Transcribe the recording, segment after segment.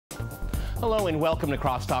Hello and welcome to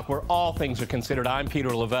CrossTalk, where all things are considered. I'm Peter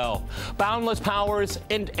Lavelle. Boundless powers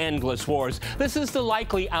and endless wars. This is the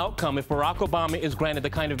likely outcome if Barack Obama is granted the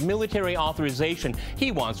kind of military authorization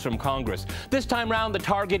he wants from Congress. This time round, the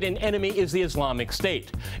target and enemy is the Islamic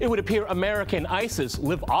State. It would appear America and ISIS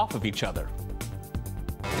live off of each other.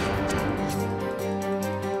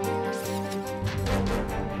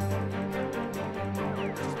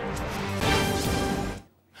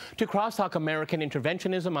 To CrossTalk American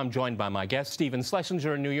Interventionism, I'm joined by my guest, Stephen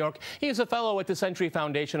Schlesinger in New York. He is a fellow at the Century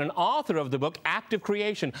Foundation and author of the book Active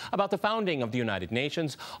Creation, about the founding of the United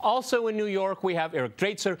Nations. Also in New York, we have Eric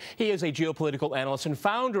Draitser. He is a geopolitical analyst and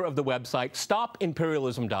founder of the website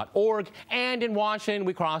stopimperialism.org. And in Washington,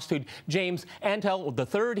 we cross to James Antel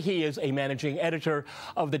III. He is a managing editor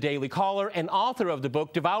of the Daily Caller and author of the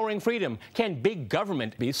book Devouring Freedom: Can Big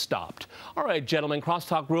Government Be Stopped? All right, gentlemen,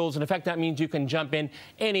 CrossTalk rules. In effect, that means you can jump in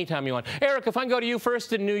anytime you want. Eric, if I can go to you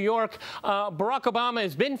first in New York, Barack Obama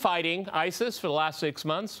has been fighting ISIS for the last 6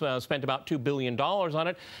 months, spent about $2 billion on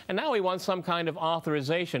it, and now he wants some kind of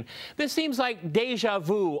authorization. This seems like deja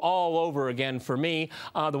vu all over again for me.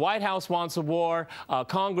 The White House wants a war.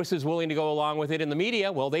 Congress is willing to go along with it. In the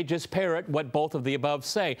media, well, they just parrot what both of the above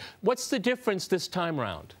say. What's the difference this time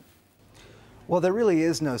round? Well, there really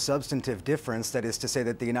is no substantive difference. That is to say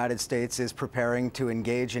that the United States is preparing to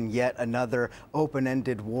engage in yet another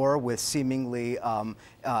open-ended war with seemingly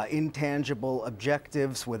intangible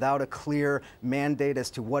objectives, without a clear mandate as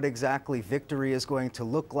to what exactly victory is going to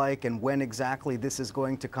look like and when exactly this is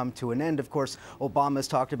going to come to an end. Of course, Obama's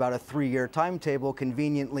talked about a 3-year timetable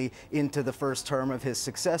conveniently into the first term of his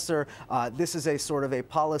successor. This is a sort of a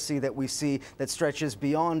policy that we see that stretches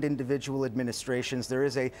beyond individual administrations. There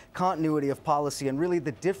is a continuity of policy, and really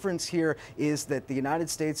the difference here is that the United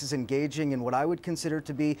States is engaging in what I would consider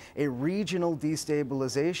to be a regional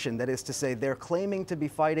destabilization. That is to say, they're claiming to be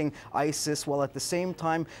fighting ISIS while at the same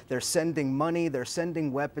time they're sending money, they're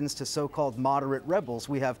sending weapons to so-called moderate rebels.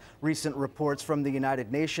 We have recent reports from the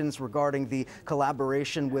United Nations regarding the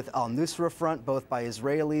collaboration with al-Nusra Front, both by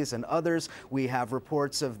Israelis and others. We have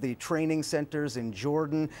reports of the training centers in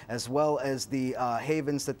Jordan, as well as the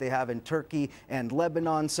havens that they have in Turkey and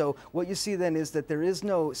Lebanon. So what you see then is that there is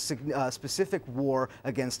no specific war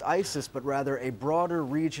against ISIS, but rather a broader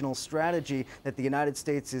regional strategy that the United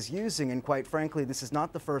States is using. And quite frankly, this is not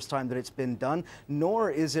the first time that it's been done, nor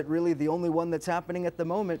is it really the only one that's happening at the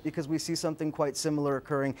moment, because we see something quite similar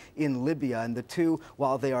occurring in Libya. And the two,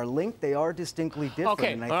 while they are linked, they are distinctly different.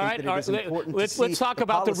 Okay, and I think that it is important to see let's talk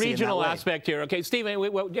about the regional aspect. aspect here. Okay, Stephen,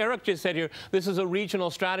 what Eric just said here, this is a regional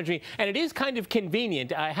strategy, and it is kind of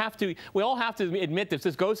convenient. We all have to admit this.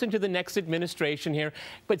 This goes into the next administration here,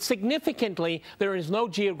 but significantly, there is no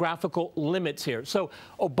geographical limits here. So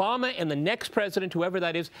Obama and the next president, whoever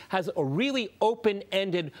that is, has a really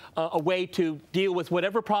open-ended a way to deal with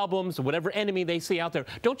whatever problems, whatever enemy they see out there.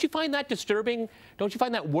 Don't you find that disturbing? Don't you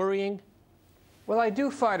find that worrying? Well, I do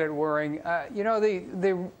find it worrying. You know,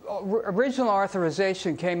 the original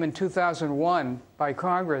authorization came in 2001 by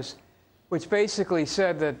Congress, which basically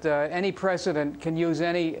said that any president can use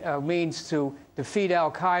any means to defeat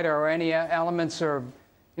al-Qaeda or any elements or,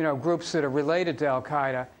 you know, groups that are related to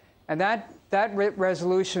al-Qaeda. And that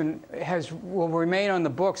resolution will remain on the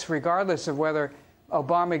books regardless of whether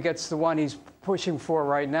Obama gets the one he's pushing for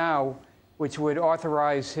right now, which would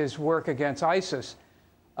authorize his work against ISIS.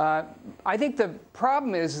 I think the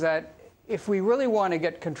problem is that if we really want to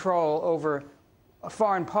get control over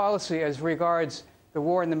foreign policy as regards the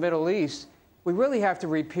war in the Middle East, we really have to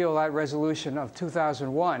repeal that resolution of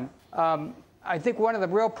 2001. I think one of the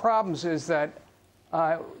real problems is that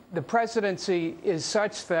the presidency is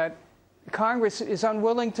such that Congress is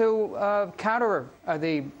unwilling to counter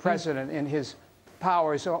the president in his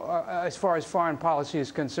powers as far as foreign policy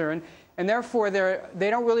is concerned, and therefore they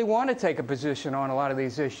don't really want to take a position on a lot of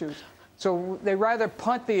these issues. So they rather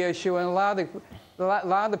punt the issue and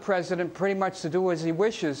allow the president pretty much to do as he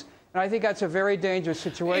wishes. And I think that's a very dangerous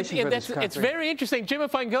situation for this country. It's very interesting. Jim,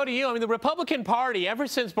 if I can go to you, I mean, the Republican Party, ever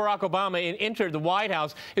since Barack Obama entered the White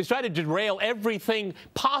House, has tried to derail everything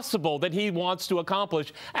possible that he wants to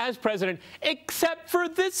accomplish as president, except for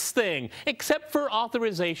this thing, except for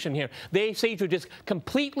authorization here. They seem to just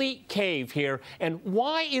completely cave here. And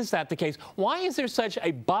why is that the case? Why is there such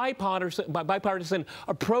a bipartisan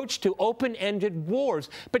approach to open-ended wars,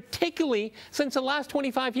 particularly since the last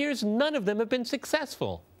 25 years, none of them have been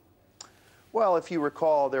successful? Well, if you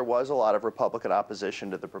recall, there was a lot of Republican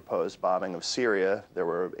opposition to the proposed bombing of Syria. There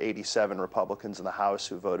were 87 Republicans in the House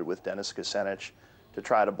who voted with Dennis Kucinich to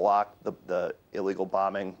try to block the illegal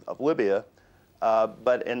bombing of Libya.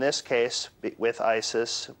 But in this case, with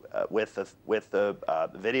ISIS, with the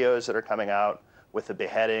videos that are coming out, with the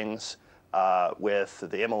beheadings, with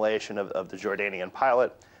the immolation of the Jordanian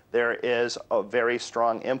pilot, there is a very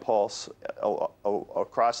strong impulse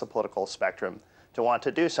across the political spectrum to want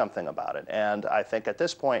to do something about it. And I think at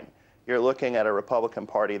this point, you're looking at a Republican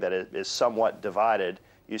Party that is somewhat divided.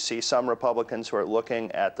 You see some Republicans who are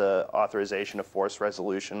looking at the authorization of force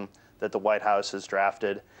resolution that the White House has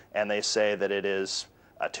drafted, and they say that it is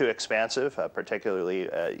too expansive. Particularly,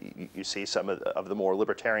 you see some of the more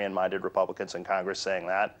libertarian-minded Republicans in Congress saying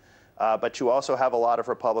that. But you also have a lot of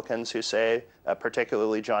Republicans who say,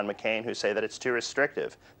 particularly John McCain, who say that it's too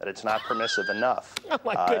restrictive, that it's not permissive enough,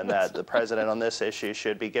 and that the president on this issue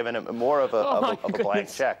should be given more of a blank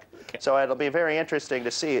check. Okay. So it'll be very interesting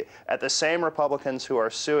to see at the same Republicans who are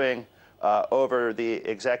suing over the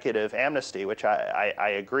executive amnesty, which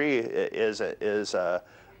I agree is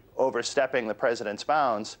overstepping the president's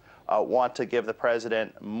bounds, want to give the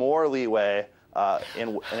president more leeway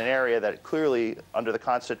in an area that clearly, under the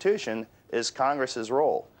Constitution, is Congress's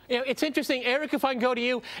role. You know, it's interesting, Eric, if I can go to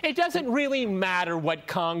you, it doesn't really matter what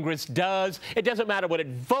Congress does. It doesn't matter what it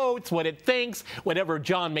votes, what it thinks, whatever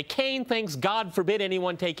John McCain thinks. God forbid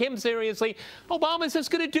anyone take him seriously. Obama's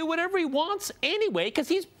just going to do whatever he wants anyway, because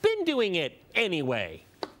he's been doing it anyway.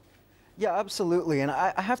 Yeah, absolutely. And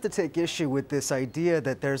I have to take issue with this idea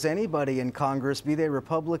that there's anybody in Congress, be they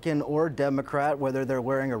Republican or Democrat, whether they're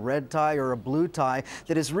wearing a red tie or a blue tie,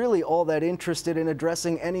 that is really all that interested in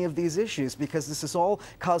addressing any of these issues, because this is all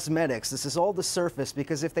cosmetics. This is all the surface,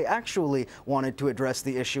 because if they actually wanted to address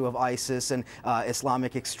the issue of ISIS and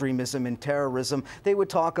Islamic extremism and terrorism, they would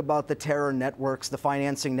talk about the terror networks, the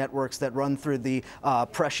financing networks that run through the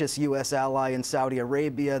precious U.S. ally in Saudi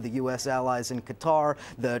Arabia, the U.S. allies in Qatar,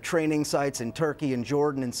 the training sites in Turkey and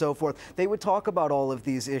Jordan and so forth. They would talk about all of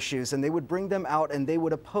these issues, and they would bring them out, and they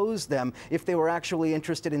would oppose them if they were actually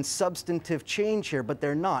interested in substantive change here, but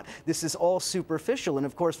they're not. This is all superficial, and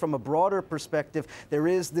of course, from a broader perspective, there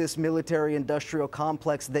is this military-industrial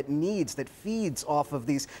complex that feeds off of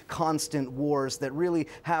these constant wars that really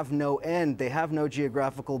have no end. They have no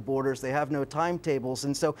geographical borders. They have no timetables,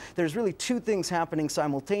 and so there's really two things happening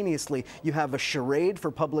simultaneously. You have a charade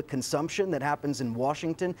for public consumption that happens in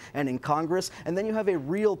Washington and in Congress, and then you have a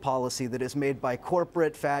real policy that is made by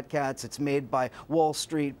corporate fat cats. It's made by Wall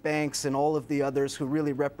Street, banks, and all of the others who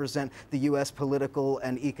really represent the U.S. political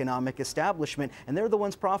and economic establishment, and they're the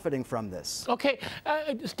ones profiting from this. Okay,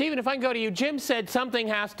 Stephen, if I can go to you. Jim said something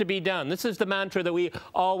has to be done. This is the mantra that we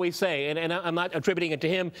always say, and I'm not attributing it to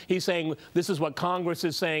him. He's saying this is what Congress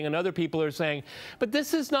is saying and other people are saying, but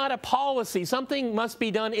this is not a policy. Something must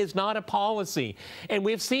be done is not a policy, and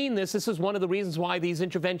we've seen this. This is one of the reasons why these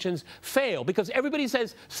interventions fail, because everybody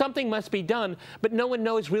says something must be done, but no one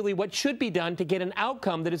knows really what should be done to get an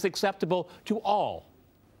outcome that is acceptable to all.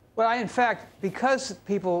 Well, in fact, because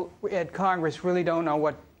people at Congress really don't know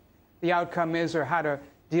what the outcome is or how to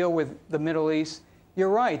deal with the Middle East, you're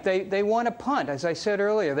right. They want to punt, as I said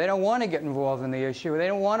earlier. They don't want to get involved in the issue. They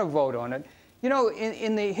don't want to vote on it. You know,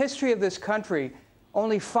 in the history of this country,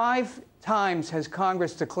 only 5 times has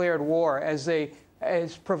Congress declared war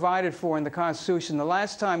as provided for in the Constitution. The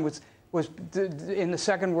last time was in the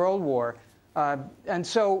Second World War. And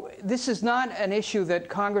so this is not an issue that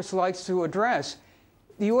Congress likes to address.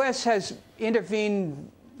 The U.S. has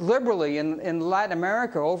intervened liberally in Latin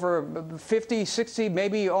America over 50, 60,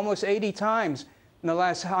 maybe almost 80 times in the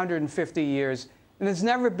last 150 years. And there's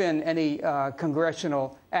never been any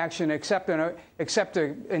congressional action except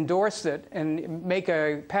to endorse it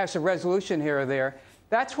and pass a resolution here or there.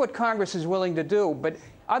 That's what Congress is willing to do. But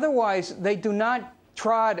otherwise, they do not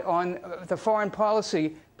trod on the foreign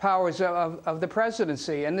policy powers of the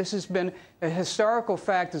presidency. And this has been a historical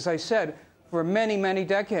fact, as I said, for many, many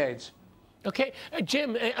decades. Okay,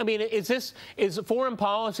 Jim, I mean, is foreign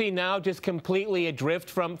policy now just completely adrift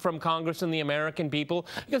from Congress and the American people?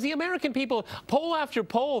 Because the American people, poll after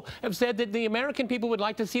poll, have said that the American people would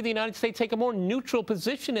like to see the United States take a more neutral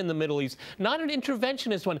position in the Middle East, not an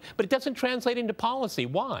interventionist one, but it doesn't translate into policy.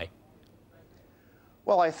 Why?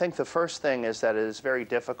 Well, I think the first thing is that it is very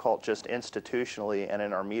difficult just institutionally and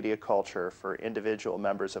in our media culture for individual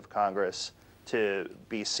members of Congress to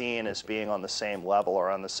be seen as being on the same level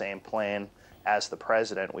or on the same plane as the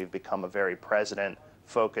president. We've become a very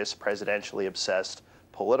president-focused, presidentially obsessed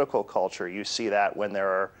political culture. You see that when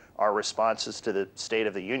there are responses to the State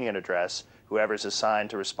of the Union address. Whoever's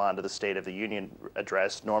assigned to respond to the State of the Union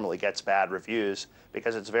address normally gets bad reviews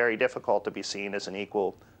because it's very difficult to be seen as an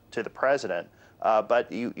equal to the president.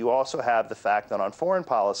 But you also have the fact that on foreign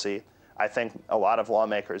policy, I think a lot of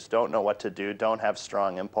lawmakers don't know what to do, don't have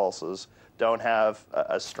strong impulses, don't have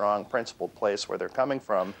a strong principled place where they're coming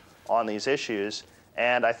from on these issues.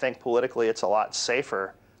 And I think politically it's a lot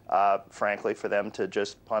safer, frankly, for them to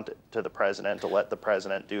just punt it to the president, to let the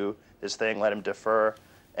president do his thing, let him defer.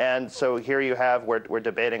 And so here you have, we're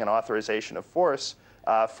debating an authorization of force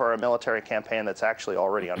for a military campaign that's actually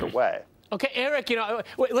already underway. Okay, Eric,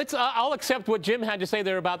 I'll accept what Jim had to say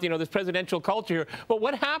there about, this presidential culture here. But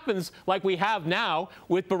what happens, like we have now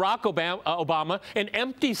with Barack Obama, an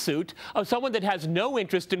empty suit of someone that has no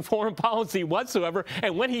interest in foreign policy whatsoever.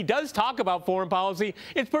 And when he does talk about foreign policy,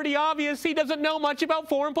 it's pretty obvious he doesn't know much about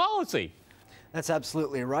foreign policy. That's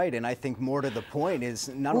absolutely right, and I think more to the point is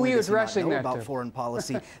not only does he not know about foreign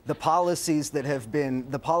policy, the policies that have been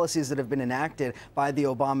enacted by the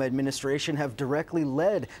Obama administration have directly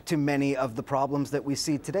led to many of the problems that we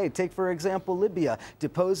see today. Take, for example, Libya.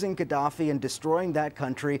 Deposing Gaddafi and destroying that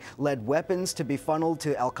country led weapons to be funneled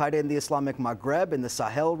to al-Qaeda in the Islamic Maghreb in the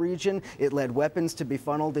Sahel region. It led weapons to be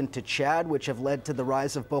funneled into Chad, which have led to the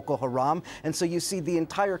rise of Boko Haram. And so you see the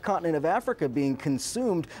entire continent of Africa being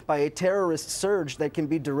consumed by a terrorist surge that can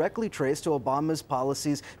be directly traced to Obama's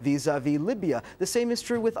policies vis-a-vis Libya. The same is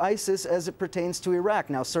true with ISIS as it pertains to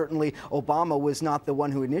Iraq. Now, certainly, Obama was not the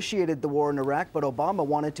one who initiated the war in Iraq, but Obama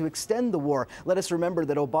wanted to extend the war. Let us remember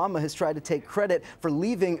that Obama has tried to take credit for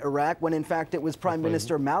leaving Iraq when, in fact, it was Prime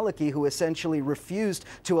Minister Maliki who essentially refused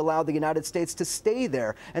to allow the United States to stay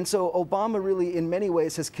there. And so Obama really, in many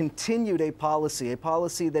ways, has continued a policy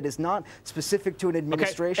that is not specific to an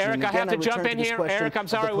administration. Okay, Eric, I have to jump in here. Eric, I'm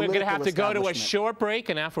sorry, we're going to have to go to a short break,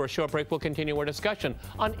 and after a short break, we'll continue our discussion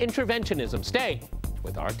on interventionism. Stay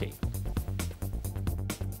with RT.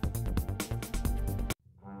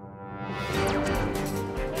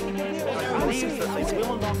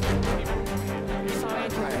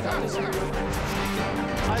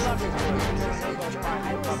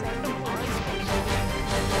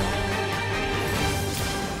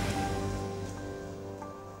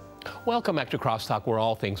 Welcome back to CrossTalk, where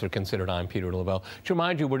all things are considered. I'm Peter Lavelle. To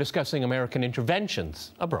remind you, we're discussing American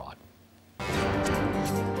interventions abroad.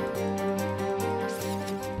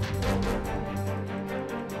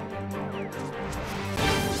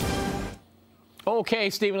 Okay,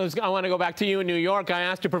 Stephen, I want to go back to you in New York. I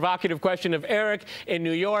asked a provocative question of Eric in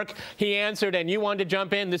New York. He answered, and you wanted to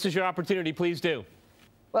jump in. This is your opportunity. Please do.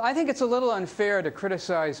 Well, I think it's a little unfair to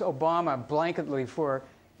criticize Obama blanketly for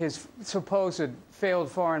his supposed failed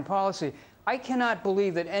foreign policy. I cannot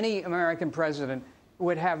believe that any American president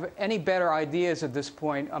would have any better ideas at this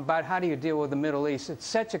point about how do you deal with the Middle East. It's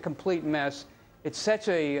such a complete mess. It's such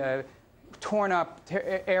a torn up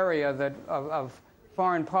area of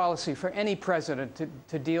foreign policy for any president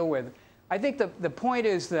to deal with. I think the point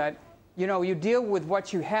is that, you deal with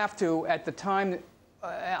what you have to at the time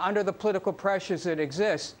under the political pressures that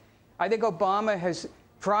exist. I think Obama has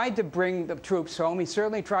tried to bring the troops home. He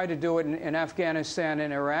certainly tried to do it in Afghanistan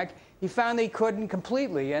and Iraq. He found that he couldn't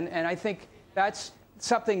completely, and I think that's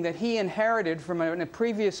something that he inherited from a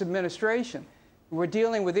previous administration. We're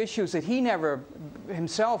dealing with issues that he never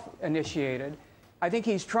himself initiated. I think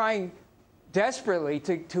he's trying desperately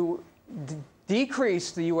to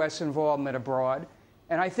decrease the U.S. involvement abroad,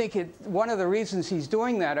 and I think one of the reasons he's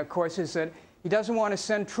doing that, of course, is that he doesn't want to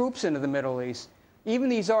send troops into the Middle East. Even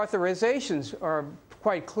these authorizations are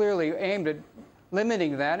quite clearly aimed at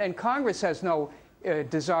limiting that, and Congress has no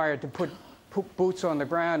desire to put boots on the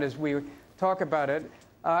ground as we talk about it.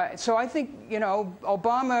 So I think,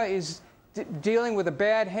 Obama is dealing with a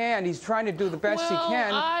bad hand. He's trying to do the best he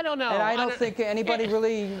can. I don't know. And I don't think anybody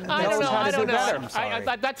really knows how to do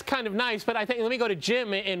better. That's kind of nice, but I think, let me go to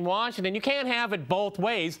Jim in Washington. You can't have it both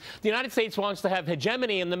ways. The United States wants to have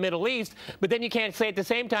hegemony in the Middle East, but then you can't say at the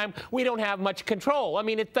same time, we don't have much control. I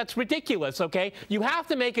mean, that's ridiculous, okay? You have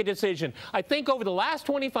to make a decision. I think over the last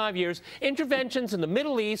 25 years, interventions in the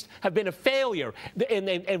Middle East have been a failure, and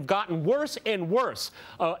they've gotten worse and worse.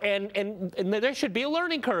 And there should be a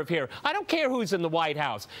learning curve here. I don't care who's in the White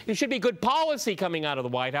House. There should be good policy coming out of the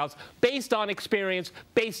White House based on experience,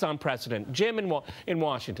 based on precedent. Jim in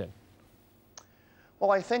Washington.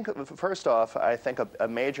 Well, I think, first off, I think a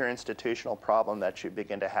major institutional problem that you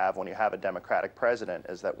begin to have when you have a Democratic president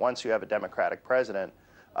is that once you have a Democratic president,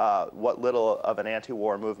 what little of an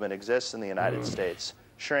anti-war movement exists in the United States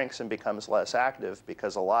shrinks and becomes less active,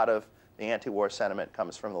 because a lot of the anti-war sentiment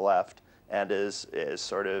comes from the left and is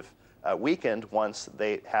sort of weakened once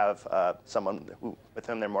they have someone with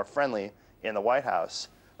whom they're more friendly in the White House.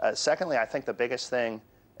 Secondly, I think the biggest thing,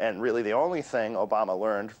 and really the only thing Obama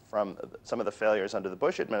learned from some of the failures under the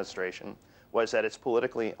Bush administration, was that it's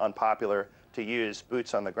politically unpopular to use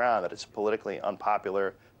boots on the ground, that it's politically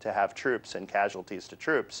unpopular to have troops and casualties to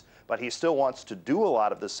troops, but he still wants to do a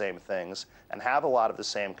lot of the same things and have a lot of the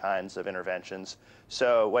same kinds of interventions.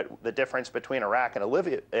 So what the difference between Iraq and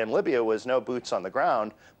Libya was no boots on the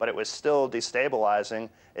ground, but it was still destabilizing.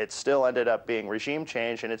 It still ended up being regime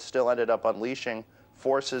change, and it still ended up unleashing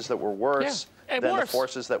forces that were worse than the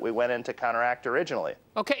forces that we went in to counteract originally.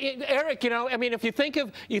 Okay, Eric, I mean, if you think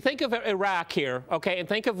of Iraq here, okay, and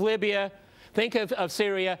think of Libya, think of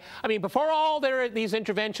Syria. I mean, before all these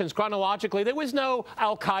interventions, chronologically, there was no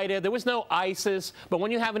Al-Qaeda, there was no ISIS. But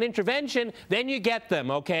when you have an intervention, then you get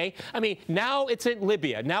them, okay? I mean, now it's in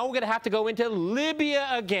Libya. Now we're going to have to go into Libya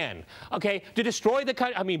again, okay, to destroy the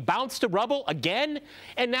country. I mean, bounce to rubble again?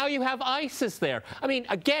 And now you have ISIS there. I mean,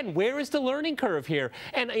 again, where is the learning curve here?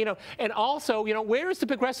 And, and also, where is the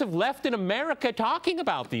progressive left in America talking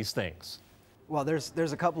about these things? Well,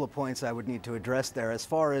 there's a couple of points I would need to address there. As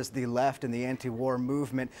far as the left and the anti-war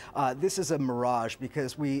movement, this is a mirage,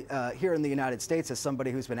 because we, here in the United States, as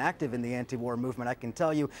somebody who's been active in the anti-war movement, I can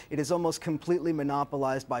tell you it is almost completely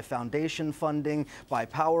monopolized by foundation funding, by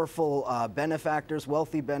powerful benefactors,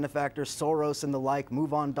 wealthy benefactors, Soros and the like,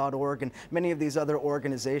 MoveOn.org, and many of these other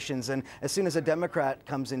organizations. And as soon as a Democrat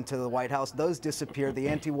comes into the White House, those disappear. The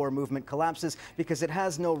anti-war movement collapses because it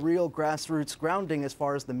has no real grassroots grounding as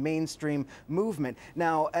far as the mainstream movement.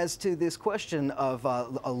 Now, as to this question of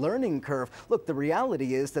a learning curve, look, the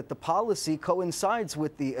reality is that the policy coincides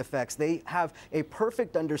with the effects. They have a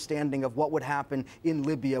perfect understanding of what would happen in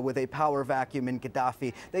Libya with a power vacuum in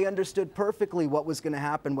Gaddafi. They understood perfectly what was going to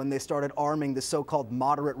happen when they started arming the so-called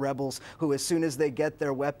moderate rebels who, as soon as they get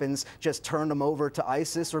their weapons, just turn them over to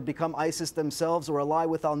ISIS or become ISIS themselves or ally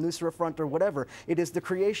with al-Nusra Front or whatever. It is the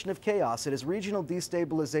creation of chaos. It is regional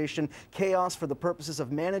destabilization, chaos for the purposes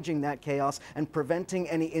of managing that chaos and preventing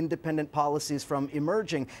any independent policies from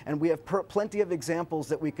emerging. And we have plenty of examples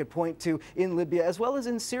that we could point to in Libya as well as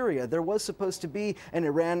in Syria. There was supposed to be an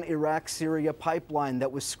Iran-Iraq-Syria pipeline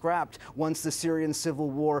that was scrapped once the Syrian civil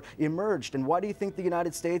war emerged. And why do you think the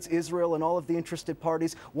United States, Israel, and all of the interested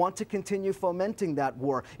parties want to continue fomenting that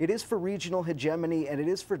war? It is for regional hegemony, and it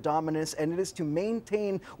is for dominance, and it is to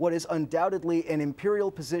maintain what is undoubtedly an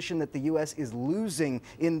imperial position that the U.S. is losing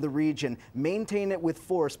in the region. Maintain it with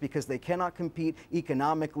force, because they cannot compete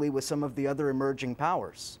economically with some of the other emerging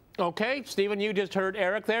powers. Okay, Stephen, you just heard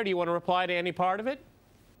Eric there. Do you want to reply to any part of it?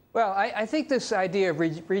 Well, I think this idea of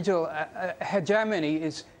regional hegemony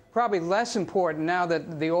is probably less important now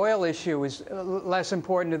that the oil issue is less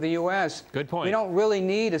important to the U.S. Good point. We don't really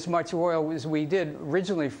need as much oil as we did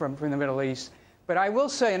originally from the Middle East. But I will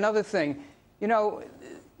say another thing. The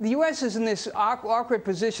U.S. is in this awkward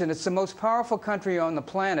position. It's the most powerful country on the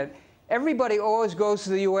planet. Everybody always goes to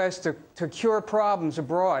the U.S. to cure problems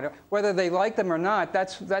abroad, whether they like them or not.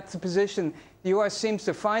 That's the position the U.S. seems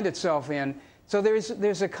to find itself in. So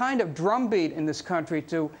there's a kind of drumbeat in this country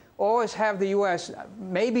to always have the U.S.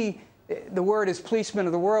 Maybe the word is policeman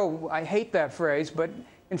of the world. I hate that phrase, but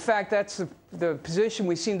in fact that's the position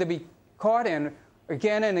we seem to be caught in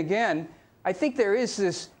again and again. I think there is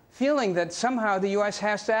this feeling that somehow the U.S.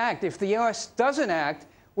 has to act. If the U.S. doesn't act,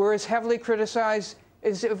 we're as heavily criticized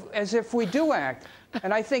as if we do act.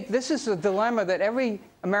 And I think this is a dilemma that every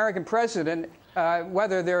American president,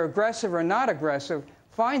 whether they're aggressive or not aggressive,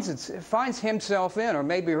 finds himself in, or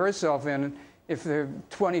maybe herself in, if the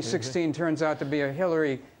 2016 turns out to be a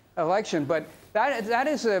Hillary election. But that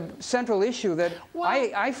is a central issue that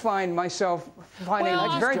I find myself finding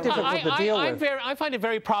very difficult to deal with. I find it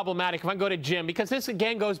very problematic if I go to Jim, because this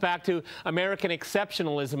again goes back to American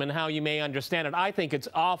exceptionalism and how you may understand it. I think it's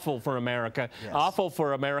awful for America, awful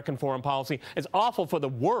for American foreign policy. It's awful for the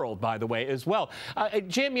world, by the way, as well.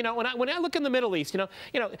 Jim, when I look in the Middle East,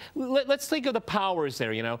 let's think of the powers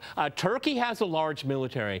there. Turkey has a large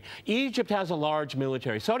military. Egypt has a large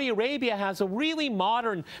military. Saudi Arabia has a really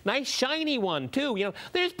modern, nice, shiny one too.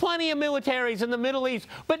 There's plenty of militaries in the Middle East,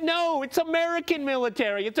 but no, it's American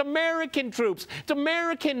military. It's American troops. It's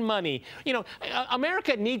American money.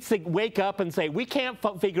 America needs to wake up and say, we can't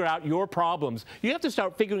figure out your problems. You have to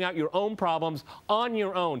start figuring out your own problems on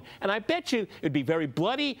your own. And I bet you it'd be very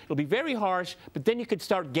bloody, it'll be very harsh, but then you could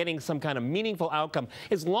start getting some kind of meaningful outcome.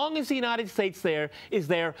 As long as the United States is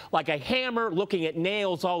there like a hammer looking at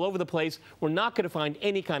nails all over the place, we're not going to find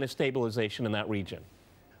any kind of stabilization in that region.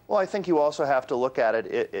 Well, I think you also have to look at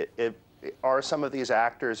it. Are some of these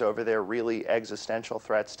actors over there really existential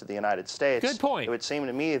threats to the United States? Good point. It would seem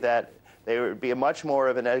to me that they would be much more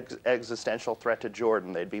of an existential threat to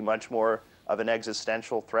Jordan. They'd be much more of an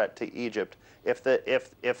existential threat to Egypt. If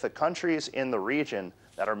the countries in the region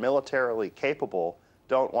that are militarily capable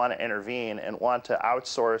don't want to intervene and want to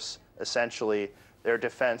outsource essentially their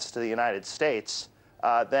defense to the United States,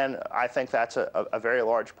 then I think that's a very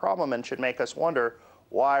large problem and should make us wonder,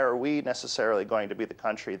 why are we necessarily going to be the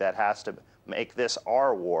country that has to make this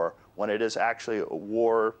our war when it is actually a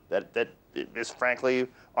war that is frankly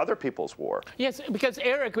other people's war? Yes, because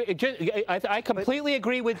Eric, I completely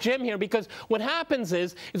agree with Jim here, because what happens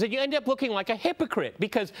is that you end up looking like a hypocrite,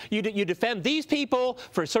 because you defend these people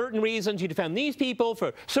for certain reasons, you defend these people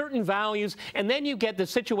for certain values, and then you get the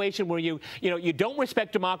situation where you don't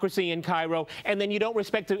respect democracy in Cairo, and then you don't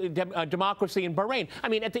respect democracy in Bahrain. I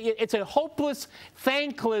mean, it's a hopeless,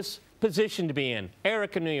 thankless position to be in.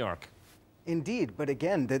 Eric in New York. Indeed, but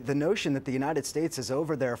again, the notion that the United States is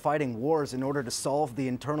over there fighting wars in order to solve the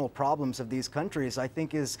internal problems of these countries, I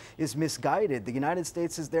think is misguided. The United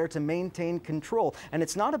States is there to maintain control, and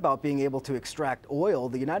it's not about being able to extract oil.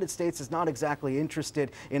 The United States is not exactly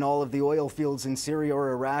interested in all of the oil fields in Syria or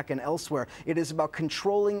Iraq and elsewhere. It is about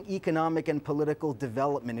controlling economic and political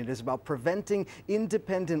development. It is about preventing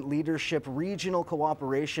independent leadership, regional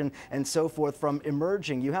cooperation, and so forth from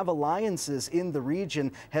emerging. You have alliances in the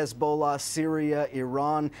region, Hezbollah, Syria,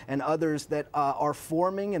 Iran, and others that are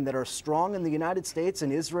forming and that are strong, in the United States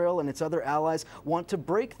and Israel and its other allies want to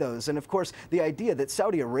break those. And of course, the idea that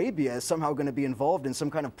Saudi Arabia is somehow going to be involved in some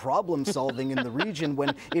kind of problem solving in the region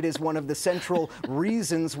when it is one of the central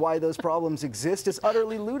reasons why those problems exist is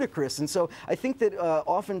utterly ludicrous. And so I think that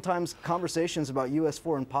oftentimes conversations about U.S.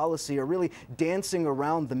 foreign policy are really dancing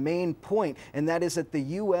around the main point, and that is that the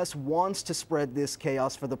U.S. wants to spread this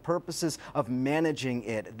chaos for the purposes of managing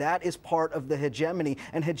it. That is part of the hegemony,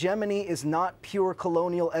 and hegemony is not pure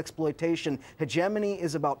colonial exploitation. Hegemony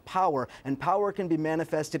is about power, and power can be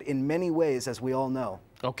manifested in many ways, as we all know.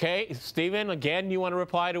 Okay, Stephen, again, you want to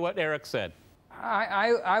reply to what Eric said?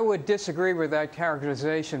 I would disagree with that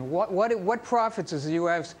characterization. What profits does the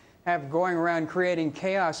U.S. have going around creating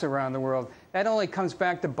chaos around the world? That only comes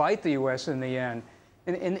back to bite the U.S. in the end.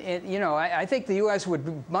 And you know, I think the U.S.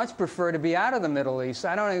 would much prefer to be out of the Middle East.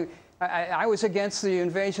 I was against the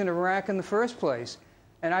invasion of Iraq in the first place.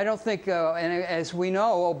 And I don't think, and as we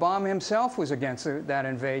know, Obama himself was against that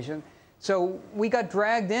invasion. So we got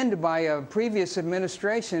dragged into by a previous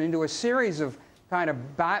administration into a series of kind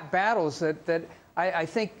of battles that I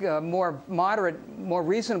think more moderate, more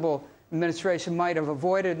reasonable administration might have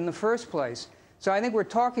avoided in the first place. So I think we're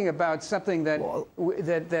talking about something that,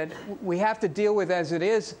 that we have to deal with as it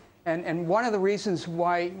is. And one of the reasons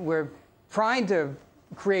why we're trying to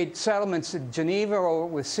create settlements in Geneva or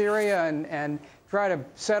with Syria and try to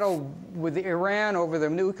settle with Iran over the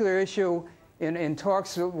nuclear issue in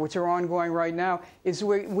talks which are ongoing right now, is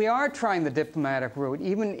we are trying the diplomatic route,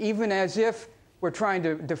 even as if we're trying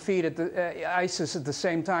to defeat ISIS at the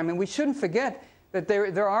same time. And we shouldn't forget that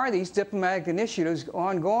there are these diplomatic initiatives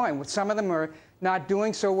ongoing. Some of them are not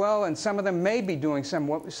doing so well, and some of them may be doing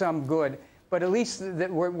some good. But at least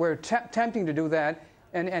that we're attempting to do that.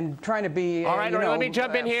 And trying to be, all right, let me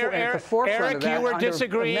jump in here. Eric, you were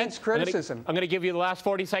disagreeing. Immense criticism. I'm going to give you the last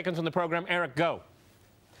 40 seconds on the program. Eric, go.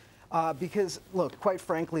 Because, look, quite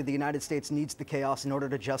frankly, the United States needs the chaos in order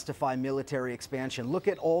to justify military expansion. Look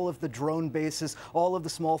at all of the drone bases, all of the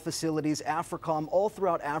small facilities, AFRICOM, all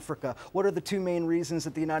throughout Africa. What are the two main reasons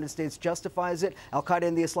that the United States justifies it? Al-Qaeda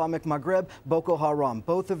in the Islamic Maghreb, Boko Haram,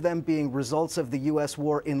 both of them being results of the U.S.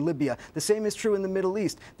 war in Libya. The same is true in the Middle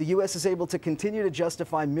East. The U.S. is able to continue to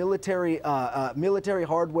justify military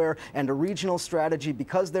hardware and a regional strategy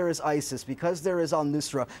because there is ISIS, because there is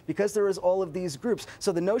al-Nusra, because there is all of these groups.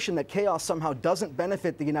 So the notion that chaos somehow doesn't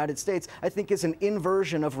benefit the United States, I think, is an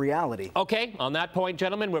inversion of reality. Okay, on that point,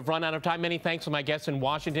 gentlemen, we've run out of time. Many thanks to my guests in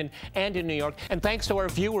Washington and in New York, and thanks to our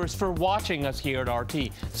viewers for watching us here at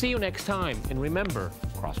RT. See you next time, and remember,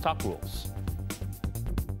 Crosstalk rules.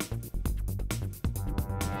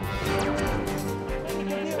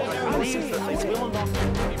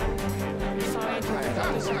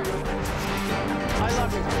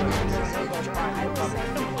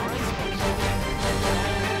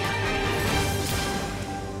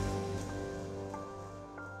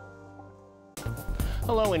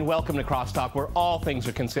 Hello and welcome to Crosstalk, where all things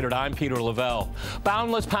are considered. I'm Peter Lavelle.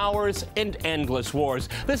 Boundless powers and endless wars.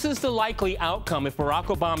 This is the likely outcome if Barack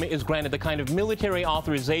Obama is granted the kind of military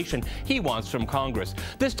authorization he wants from Congress.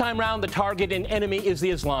 This time round, the target and enemy is the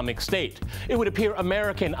Islamic State. It would appear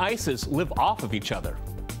America and ISIS live off of each other.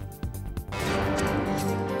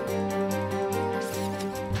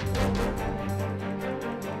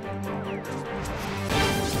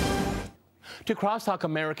 To To CrossTalk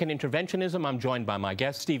American Interventionism, I'm joined by my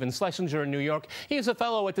guest, Stephen Schlesinger in New York. He is a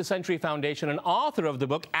fellow at the Century Foundation and author of the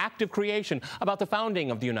book Active Creation, about the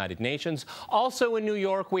founding of the United Nations. Also in New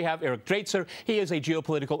York, we have Eric Draitser. He is a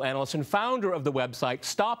geopolitical analyst and founder of the website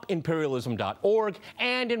stopimperialism.org.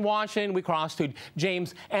 And in Washington, we cross to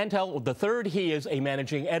James Antel III. He is a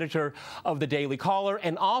managing editor of the Daily Caller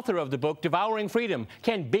and author of the book Devouring Freedom: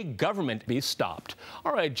 Can Big Government Be Stopped?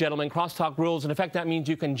 All right, gentlemen, CrossTalk rules. In effect, that means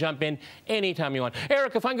you can jump in anytime you want.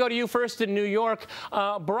 Eric, if I can go to you first in New York,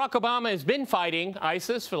 Barack Obama has been fighting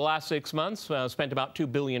ISIS for the last 6 months, spent about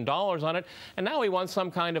 $2 billion on it, and now he wants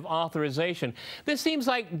some kind of authorization. This seems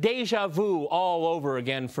like deja vu all over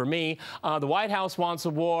again for me. The White House wants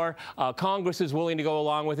a war. Congress is willing to go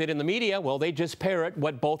along with it. In the media, well, they just parrot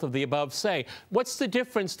what both of the above say. What's the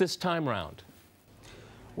difference this time round?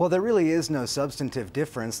 Well, there really is no substantive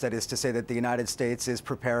difference. That is to say that the United States is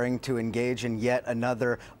preparing to engage in yet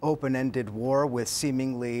another open-ended war with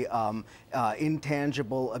seemingly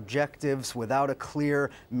intangible objectives, without a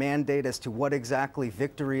clear mandate as to what exactly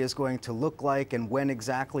victory is going to look like and when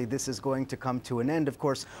exactly this is going to come to an end. Of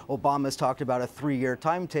course, Obama's talked about a 3-year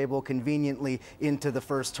timetable conveniently into the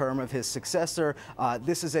first term of his successor.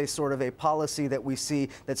 This is a sort of a policy that we see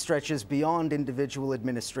that stretches beyond individual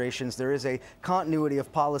administrations. There is a continuity of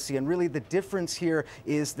policy, and really the difference here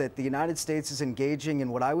is that the United States is engaging in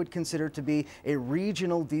what I would consider to be a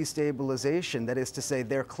regional destabilization. That is to say,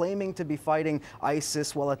 they're claiming to be fighting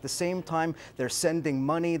ISIS while at the same time they're sending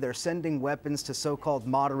money, they're sending weapons to so-called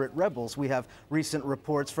moderate rebels. We have recent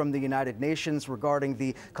reports from the United Nations regarding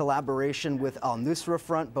the collaboration with al-Nusra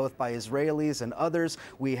Front, both by Israelis and others.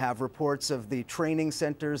 We have reports of the training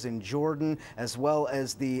centers in Jordan, as well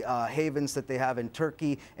as the havens that they have in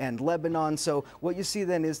Turkey and Lebanon. So what you see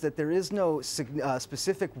then is that there is no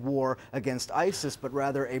specific war against ISIS, but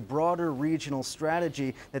rather a broader regional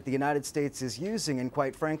strategy that the United States is using. And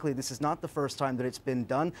quite frankly, this is not the first time that it's been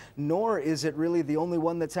done, nor is it really the only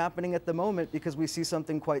one that's happening at the moment, because we see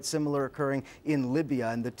something quite similar occurring in Libya.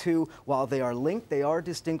 And the two, while they are linked, they are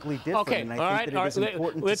distinctly different. Okay, and I think that it is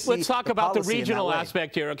important to see let's talk about the regional aspect.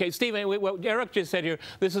 aspect here. Okay, Stephen, what Eric just said here,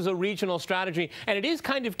 this is a regional strategy, and it is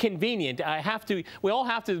kind of convenient. We all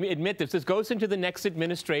have to admit this. This goes into the next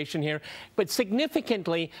administration here, but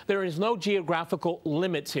significantly, there is no geographical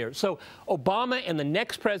limits here. So Obama and the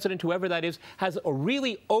next president, whoever that is, has a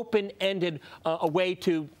really open-ended a way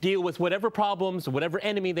to deal with whatever problems, whatever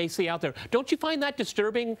enemy they see out there. Don't you find that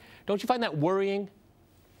disturbing? Don't you find that worrying?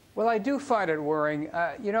 Well, I do find it worrying.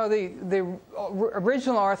 You know, the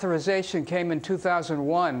original authorization came in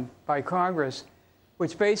 2001 by Congress,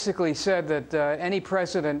 which basically said that any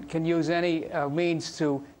president can use any means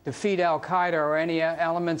to defeat al-Qaeda or any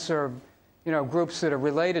elements or, groups that are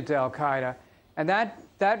related to al-Qaeda. And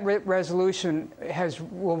that resolution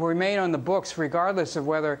will remain on the books regardless of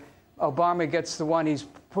whether Obama gets the one he's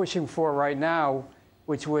pushing for right now,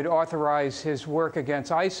 which would authorize his work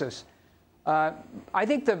against ISIS. I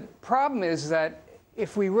think the problem is that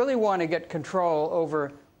if we really want to get control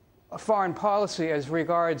over foreign policy as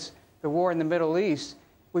regards the war in the Middle East,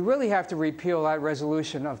 we really have to repeal that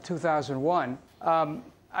resolution of 2001.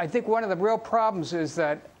 I think one of the real problems is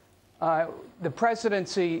that the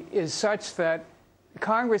presidency is such that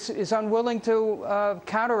Congress is unwilling to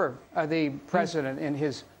counter the president in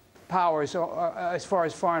his powers as far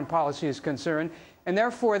as foreign policy is concerned, and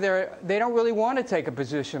therefore they don't really want to take a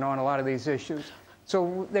position on a lot of these issues.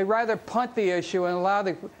 So they rather punt the issue and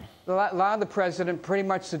allow the president pretty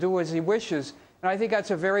much to do as he wishes. And I think that's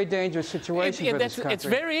a very dangerous situation for this country. It's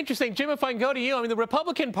very interesting. Jim, if I can go to you, I mean, the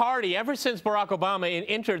Republican Party, ever since Barack Obama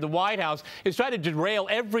entered the White House, has tried to derail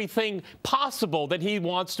everything possible that he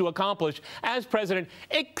wants to accomplish as president,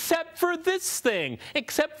 except for this thing,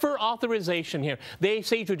 except for authorization here. They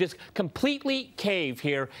seem to just completely cave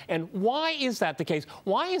here. And why is that the case?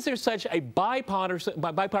 Why is there such a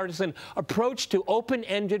bipartisan approach to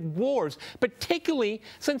open-ended wars, particularly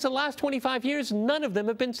since the last 25 years, none of them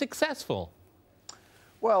have been successful?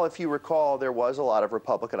 Well, if you recall, there was a lot of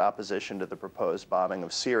Republican opposition to the proposed bombing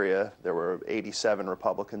of Syria. There were 87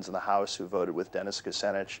 Republicans in the House who voted with Dennis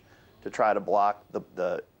Kucinich to try to block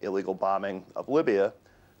the illegal bombing of Libya.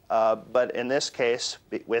 But in this case,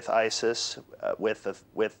 with ISIS, with the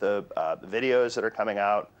videos that are coming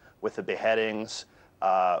out, with the beheadings,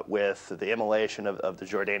 with the immolation of the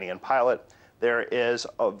Jordanian pilot, there is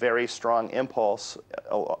a very strong impulse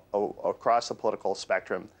across the political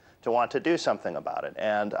spectrum to want to do something about it.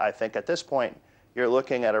 And I think at this point, you're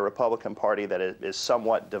looking at a Republican Party that is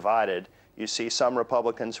somewhat divided. You see some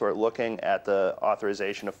Republicans who are looking at the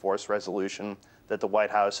authorization of force resolution that the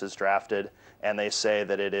White House has drafted, and they say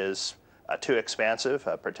that it is too expansive.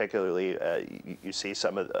 Particularly, you see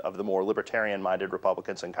some of the more libertarian-minded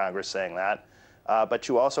Republicans in Congress saying that. But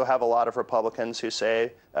you also have a lot of Republicans who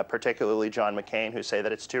say, particularly John McCain, who say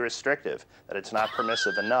that it's too restrictive, that it's not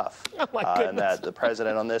permissive enough, and that the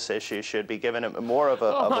president on this issue should be given more of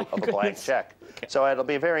a blank check. Okay. So it'll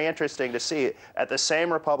be very interesting to see. At the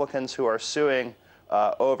same Republicans who are suing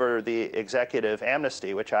over the executive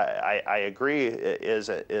amnesty, which I agree is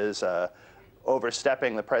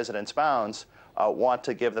overstepping the president's bounds, want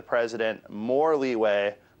to give the president more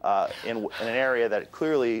leeway in an area that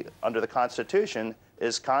clearly, under the Constitution,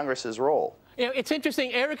 is Congress's role. You know, it's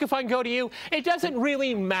interesting, Eric, if I can go to you, it doesn't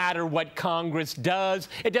really matter what Congress does.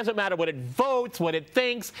 It doesn't matter what it votes, what it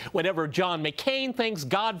thinks, whatever John McCain thinks.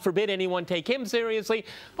 God forbid anyone take him seriously.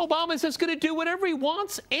 Obama's just going to do whatever he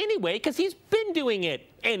wants anyway, because he's been doing it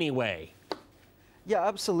anyway. Yeah,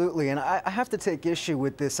 absolutely. And I have to take issue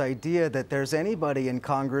with this idea that there's anybody in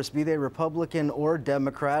Congress, be they Republican or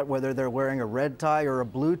Democrat, whether they're wearing a red tie or a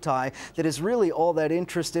blue tie, that is really all that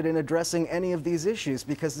interested in addressing any of these issues,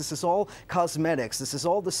 because this is all cosmetics. This is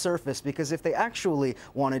all the surface, because if they actually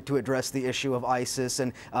wanted to address the issue of ISIS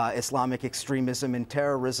and Islamic extremism and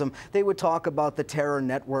terrorism, they would talk about the terror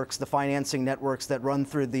networks, the financing networks that run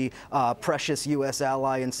through the precious U.S.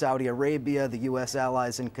 ally in Saudi Arabia, the U.S.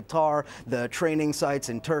 allies in Qatar, the training sites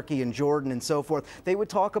in Turkey and Jordan and so forth. They would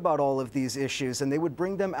talk about all of these issues, and they would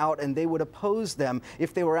bring them out, and they would oppose them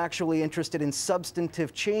if they were actually interested in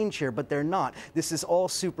substantive change here, but they're not. This is all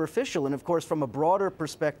superficial, and of course, from a broader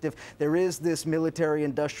perspective, there is this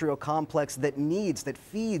military-industrial complex that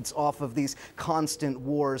feeds off of these constant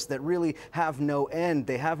wars that really have no end.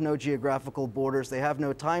 They have no geographical borders, they have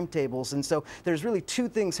no timetables, and so there's really two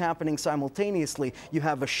things happening simultaneously. You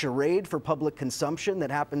have a charade for public consumption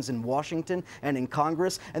that happens in Washington and in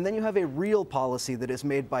Congress, and then you have a real policy that is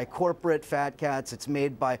made by corporate fat cats. It's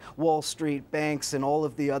made by Wall Street, banks, and all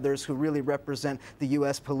of the others who really represent the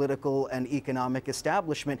U.S. political and economic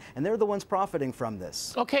establishment, and they're the ones profiting from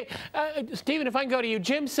this. Okay, Stephen, if I can go to you.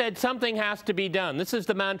 Jim said something has to be done. This is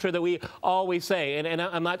the mantra that we always say, and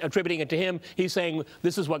I'm not attributing it to him. He's saying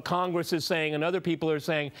this is what Congress is saying and other people are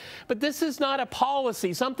saying. But this is not a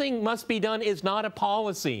policy. Something must be done is not a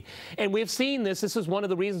policy. And we've seen this. This is one of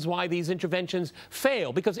the reasons why these interventions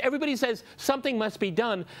fail, because everybody says something must be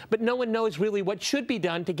done, but no one knows really what should be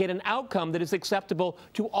done to get an outcome that is acceptable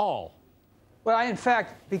to all. Well, in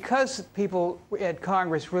fact, because people at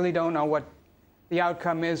Congress really don't know what the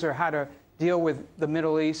outcome is or how to deal with the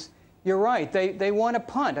Middle East, you're right. They want to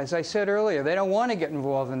punt, as I said earlier. They don't want to get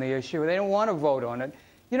involved in the issue. They don't want to vote on it.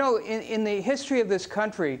 You know, in the history of this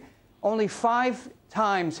country, only 5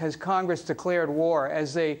 times has Congress declared war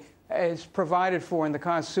as provided for in the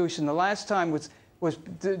Constitution. The last time was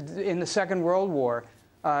in the Second World War.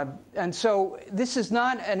 And so this is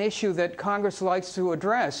not an issue that Congress likes to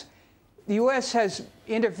address. The U.S. has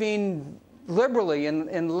intervened liberally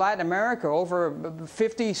in Latin America over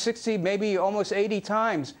 50, 60, maybe almost 80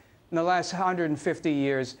 times in the last 150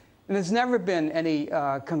 years. And there's never been any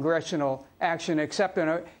congressional action except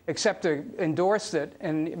to endorse it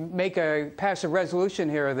and pass a resolution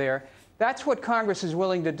here or there. That's what Congress is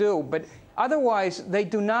willing to do. But otherwise, they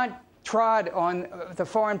do not trod on the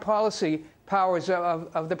foreign policy powers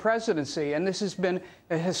of the presidency. And this has been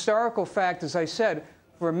a historical fact, as I said,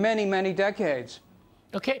 for many, many decades.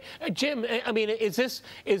 Okay, Jim, I mean, is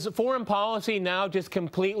foreign policy now just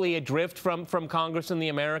completely adrift from Congress and the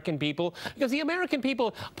American people? Because the American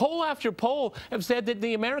people, poll after poll, have said that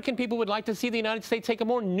the American people would like to see the United States take a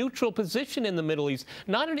more neutral position in the Middle East,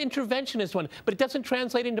 not an interventionist one, but it doesn't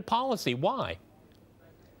translate into policy. Why?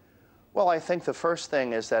 Well, I think the first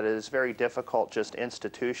thing is that it is very difficult just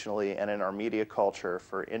institutionally and in our media culture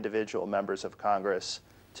for individual members of Congress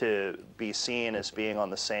to be seen as being on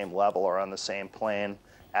the same level or on the same plane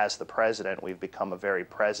as the president. We've become a very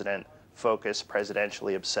president-focused,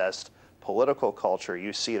 presidentially obsessed political culture.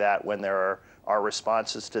 You see that when there are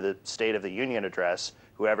responses to the State of the Union address.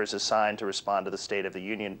 Whoever's assigned to respond to the State of the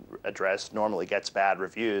Union address normally gets bad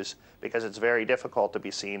reviews because it's very difficult to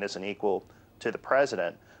be seen as an equal to the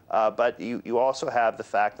president. But you also have the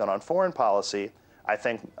fact that on foreign policy, I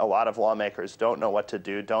think a lot of lawmakers don't know what to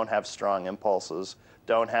do, don't have strong impulses,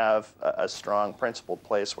 don't have a strong principled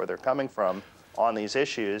place where they're coming from on these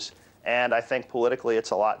issues. And I think politically it's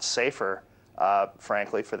a lot safer,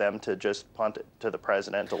 frankly, for them to just punt it to the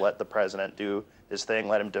president, to let the president do his thing,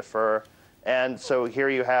 let him defer. And so here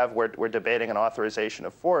you have, we're debating an authorization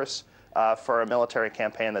of force for a military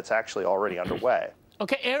campaign that's actually already underway.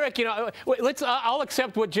 Okay, Eric, I'll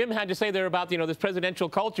accept what Jim had to say there about, this presidential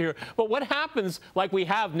culture here. But what happens, like we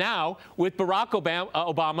have now with Barack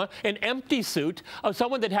Obama, an empty suit of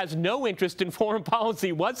someone that has no interest in foreign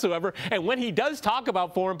policy whatsoever? And when he does talk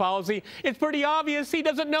about foreign policy, it's pretty obvious he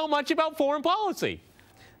doesn't know much about foreign policy.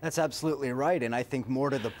 That's absolutely right, and I think more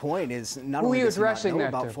to the point is not only does he not know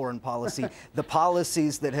about foreign policy, the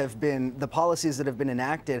policies that have been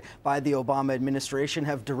enacted by the Obama administration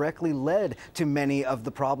have directly led to many of the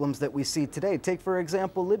problems that we see today. Take, for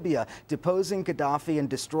example, Libya. Deposing Gaddafi and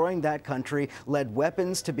destroying that country led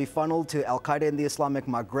weapons to be funneled to al-Qaeda in the Islamic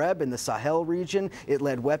Maghreb in the Sahel region. It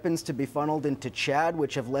led weapons to be funneled into Chad,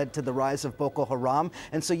 which have led to the rise of Boko Haram.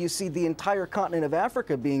 And so you see the entire continent of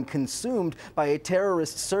Africa being consumed by a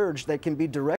terrorist surge that can be directly